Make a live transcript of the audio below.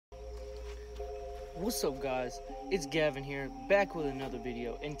What's up, guys? It's Gavin here, back with another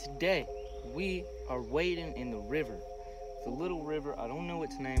video, and today we are wading in the river. It's a little river. I don't know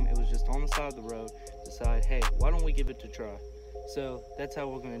its name. It was just on the side of the road. Decided, hey, why don't we give it a try? So that's how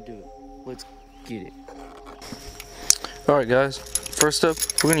we're gonna do it. Let's get it. All right, guys. First up,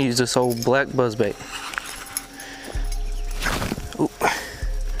 we're gonna use this old black buzzbait. Ooh.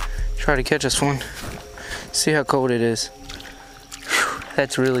 Try to catch this one. See how cold it is. Whew,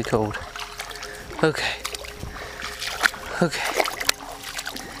 that's really cold. Okay.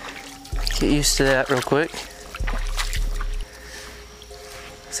 Get used to that real quick.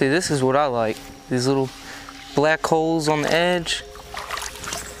 See, this is what I like. These little black holes on the edge.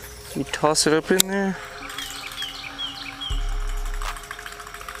 You toss it up in there.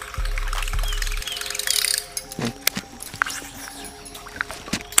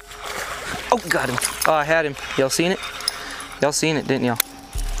 Oh, got him. Oh, I had him. Y'all seen it? Y'all seen it, didn't y'all?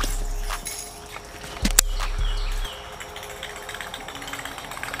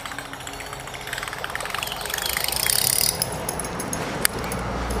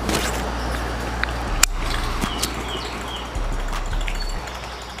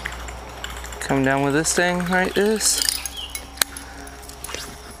 Come down with this thing, right? This.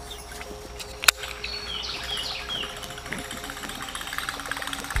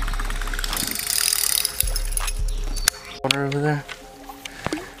 Water over there.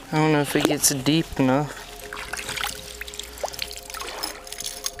 I don't know if it gets deep enough.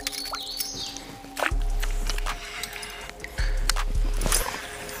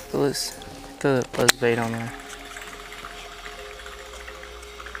 But let's throw that buzzbait on there.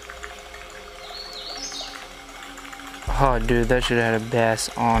 Oh, dude, that should have had a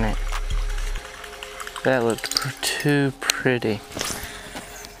bass on it. That looked too pretty.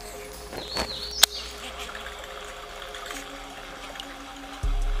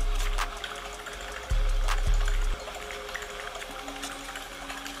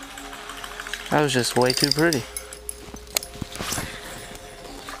 That was just way too pretty.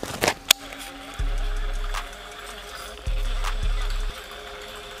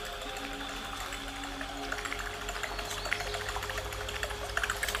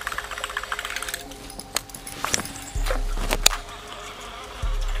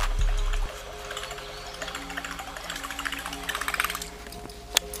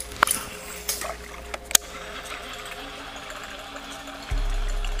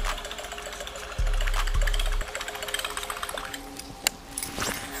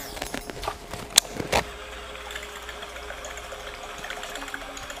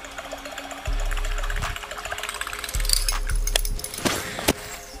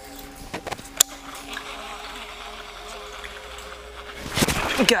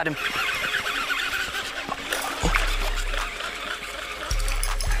 Got him.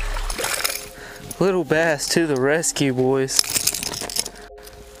 Little bass to the rescue, boys.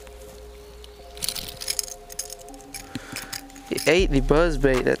 He ate the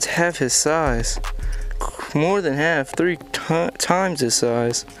buzzbait. That's half his size. More than half, three times his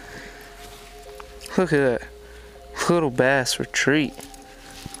size. Look at that. Little bass retreat.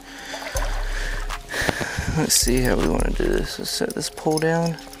 Let's see how we want to do this. Let's set this pole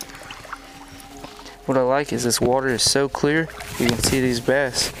down. What I like is this water is so clear, you can see these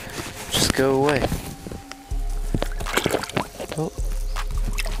bass just go away. Oh.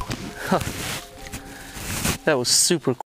 Huh. That was super cool.